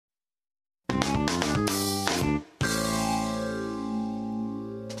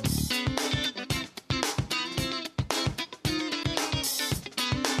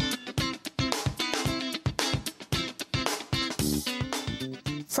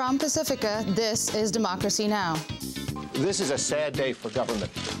From Pacifica, this is Democracy Now! This is a sad day for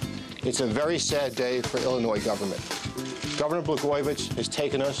government. It's a very sad day for Illinois government. Governor Blagojevich has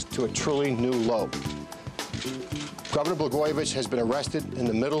taken us to a truly new low. Governor Blagojevich has been arrested in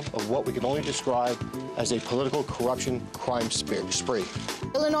the middle of what we can only describe as a political corruption crime spree.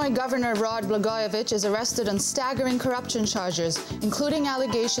 Illinois Governor Rod Blagojevich is arrested on staggering corruption charges, including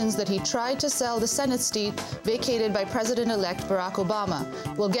allegations that he tried to sell the Senate seat vacated by President-elect Barack Obama.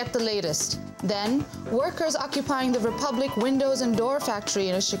 We'll get the latest. Then, workers occupying the Republic Windows and Door Factory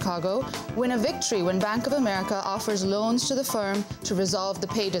in Chicago win a victory when Bank of America offers loans to the firm to resolve the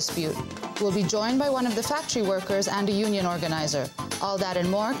pay dispute. We'll be joined by one of the factory workers and a union organizer. All that and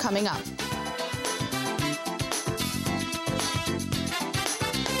more coming up.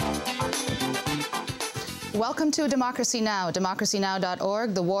 Welcome to Democracy Now!,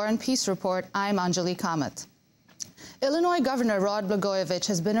 democracynow.org, the War and Peace Report. I'm Anjali Kamath. Illinois Governor Rod Blagojevich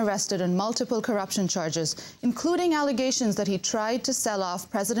has been arrested on multiple corruption charges, including allegations that he tried to sell off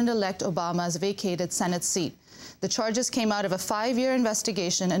President-elect Obama's vacated Senate seat. The charges came out of a 5-year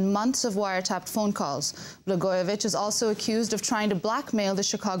investigation and months of wiretapped phone calls. Blagojevich is also accused of trying to blackmail the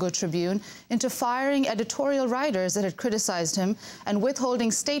Chicago Tribune into firing editorial writers that had criticized him and withholding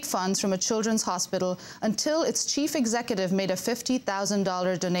state funds from a children's hospital until its chief executive made a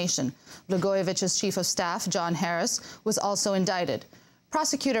 $50,000 donation. Blagojevich's chief of staff, John Harris, was also indicted.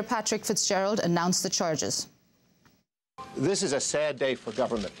 Prosecutor Patrick Fitzgerald announced the charges. This is a sad day for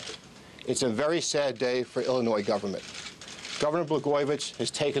government. It's a very sad day for Illinois government. Governor Blagojevich has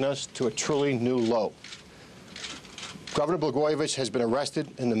taken us to a truly new low. Governor Blagojevich has been arrested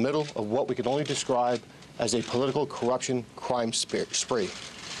in the middle of what we can only describe as a political corruption crime spree.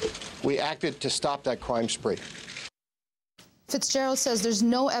 We acted to stop that crime spree. Fitzgerald says there's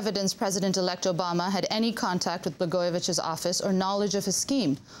no evidence President-elect Obama had any contact with Blagojevich's office or knowledge of his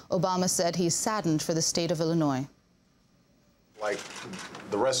scheme. Obama said he's saddened for the state of Illinois. Like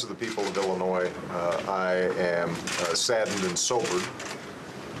the rest of the people of Illinois, I am saddened and sobered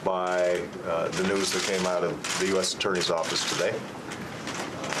by the news that came out of the U.S. Attorney's Office today.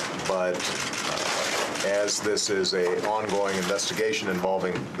 But as this is an ongoing investigation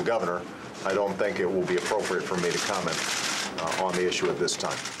involving the governor, I don't think it will be appropriate for me to comment on the issue at this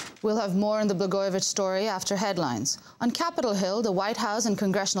time. We'll have more on the Blagojevich story after headlines. On Capitol Hill, the White House and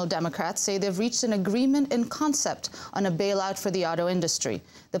congressional Democrats say they've reached an agreement in concept on a bailout for the auto industry.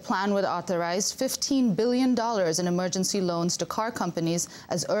 The plan would authorize $15 billion in emergency loans to car companies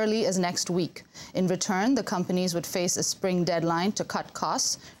as early as next week. In return, the companies would face a spring deadline to cut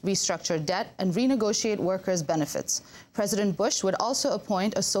costs, restructure debt, and renegotiate workers' benefits. President Bush would also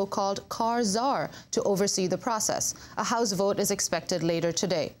appoint a so-called car czar to oversee the process. A House vote is expected later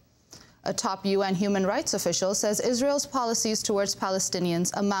today. A top UN human rights official says Israel's policies towards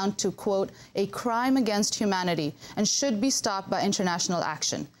Palestinians amount to, quote, a crime against humanity and should be stopped by international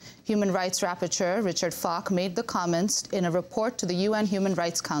action. Human rights rapporteur Richard Falk made the comments in a report to the UN Human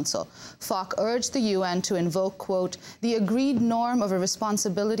Rights Council. Falk urged the UN to invoke, quote, the agreed norm of a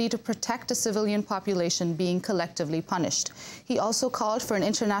responsibility to protect a civilian population being collectively punished. He also called for an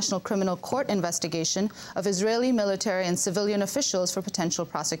international criminal court investigation of Israeli military and civilian officials for potential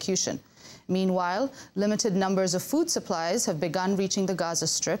prosecution. Meanwhile, limited numbers of food supplies have begun reaching the Gaza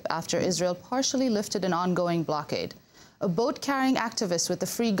Strip after Israel partially lifted an ongoing blockade. A boat carrying activists with the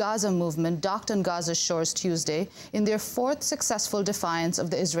Free Gaza movement docked on Gaza's shores Tuesday in their 4th successful defiance of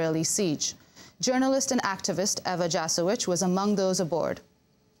the Israeli siege. Journalist and activist Eva Jasowicz was among those aboard.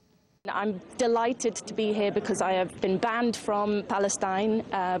 I'm delighted to be here because I have been banned from Palestine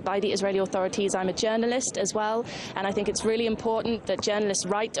by the Israeli authorities. I'm a journalist as well, and I think it's really important that journalists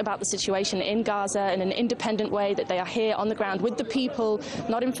write about the situation in Gaza in an independent way, that they are here on the ground with the people,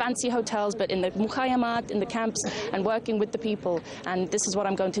 not in fancy hotels, but in the mukhayamat, in the camps, and working with the people. And this is what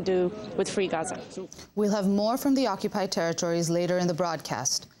I'm going to do with Free Gaza. We'll have more from the occupied territories later in the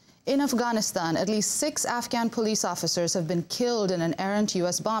broadcast. In Afghanistan, at least 6 Afghan police officers have been killed in an errant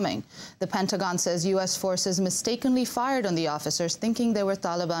U.S. bombing. The Pentagon says U.S. forces mistakenly fired on the officers, thinking they were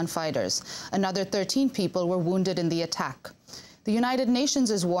Taliban fighters. Another 13 people were wounded in the attack. The United Nations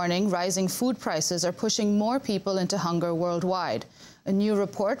is warning rising food prices are pushing more people into hunger worldwide. A new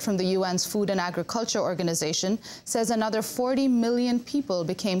report from the UN's Food and Agriculture Organization says another 40 million people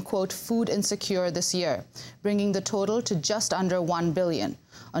became, quote, food insecure this year, bringing the total to just under 1 billion.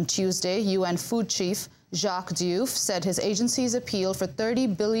 On Tuesday, UN Food Chief Jacques Diouf said his agency's appeal for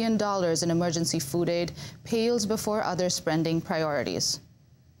 $30 billion in emergency food aid pales before other spending priorities.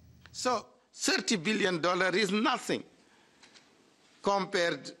 So $30 billion is nothing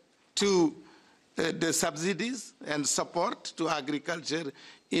compared to the subsidies and support to agriculture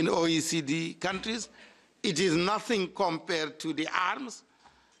in OECD countries. It is nothing compared to the arms,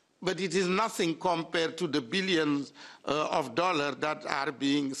 but it is nothing compared to the billions of dollars that are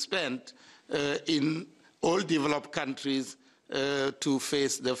being spent in all developed countries to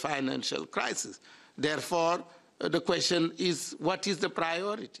face the financial crisis. Therefore, the question is, what is the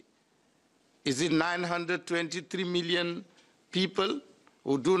priority? Is it 923 million people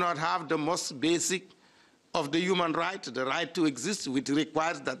who do not have the most basic of the human right, the right to exist, which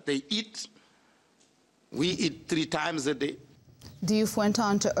requires that they eat? We eat 3 times a day. Diouf went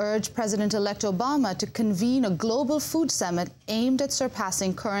on to urge President-elect Obama to convene a global food summit aimed at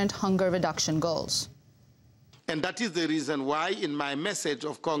surpassing current hunger reduction goals. And that is the reason why, in my message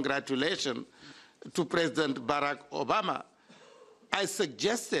of congratulations to President Barack Obama, I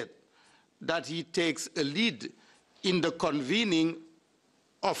suggested that he takes a lead in the convening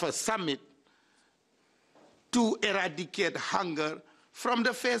of a summit to eradicate hunger from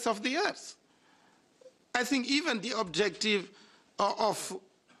the face of the earth. I think even the objective of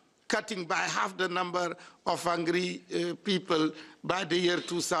cutting by half the number of hungry people by the year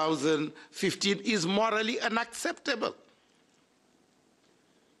 2015 is morally unacceptable.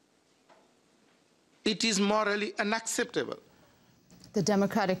 It is morally unacceptable. The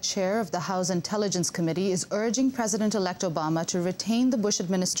Democratic chair of the House Intelligence Committee is urging President-elect Obama to retain the Bush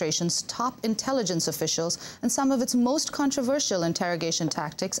administration's top intelligence officials and some of its most controversial interrogation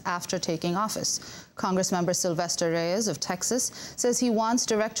tactics after taking office. Congressmember Sylvester Reyes of Texas says he wants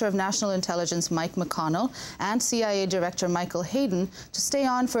Director of National Intelligence Mike McConnell and CIA Director Michael Hayden to stay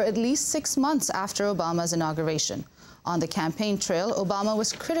on for at least 6 months after Obama's inauguration. On the campaign trail, Obama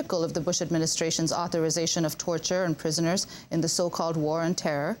was critical of the Bush administration's authorization of torture and prisoners in the so-called War on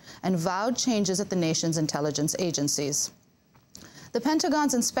Terror and vowed changes at the nation's intelligence agencies. The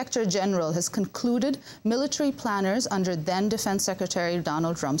Pentagon's Inspector General has concluded military planners under then Defense Secretary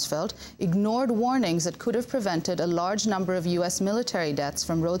Donald Rumsfeld ignored warnings that could have prevented a large number of U.S. military deaths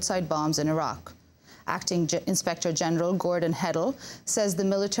from roadside bombs in Iraq. Acting Inspector General Gordon Heddle says the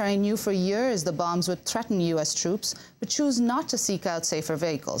military knew for years the bombs would threaten U.S. troops, but choose not to seek out safer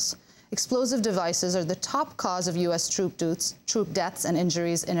vehicles. Explosive devices are the top cause of U.S. troop deaths and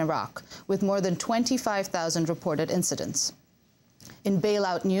injuries in Iraq, with more than 25,000 reported incidents. In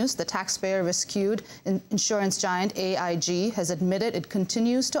bailout news, the taxpayer-rescued insurance giant AIG has admitted it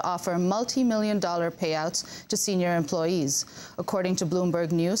continues to offer multi-million-dollar payouts to senior employees. According to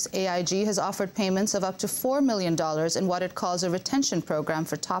Bloomberg News, AIG has offered payments of up to $4 million in what it calls a retention program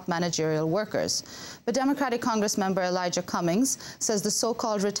for top managerial workers. But Democratic Congressmember Elijah Cummings says the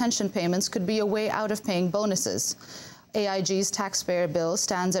so-called retention payments could be a way out of paying bonuses. AIG's taxpayer bill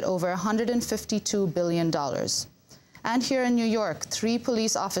stands at over $152 billion. And here in New York, 3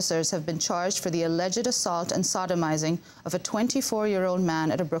 police officers have been charged for the alleged assault and sodomizing of a 24-year-old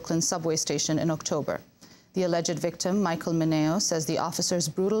man at a Brooklyn subway station in October. The alleged victim, Michael Mineo, says the officers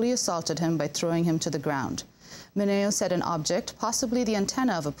brutally assaulted him by throwing him to the ground. Mineo said an object, possibly the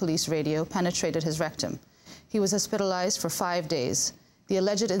antenna of a police radio, penetrated his rectum. He was hospitalized for 5 days. The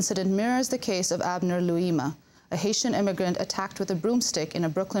alleged incident mirrors the case of Abner Louima, a Haitian immigrant attacked with a broomstick in a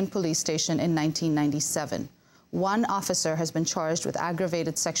Brooklyn police station in 1997. 1 officer has been charged with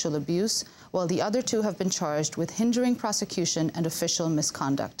aggravated sexual abuse, while the other 2 have been charged with hindering prosecution and official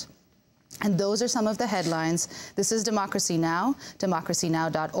misconduct. And those are some of the headlines. This is Democracy Now!,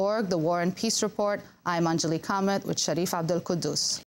 democracynow.org, The War and Peace Report. I'm Anjali Kamath with Sharif Abdel Quddus.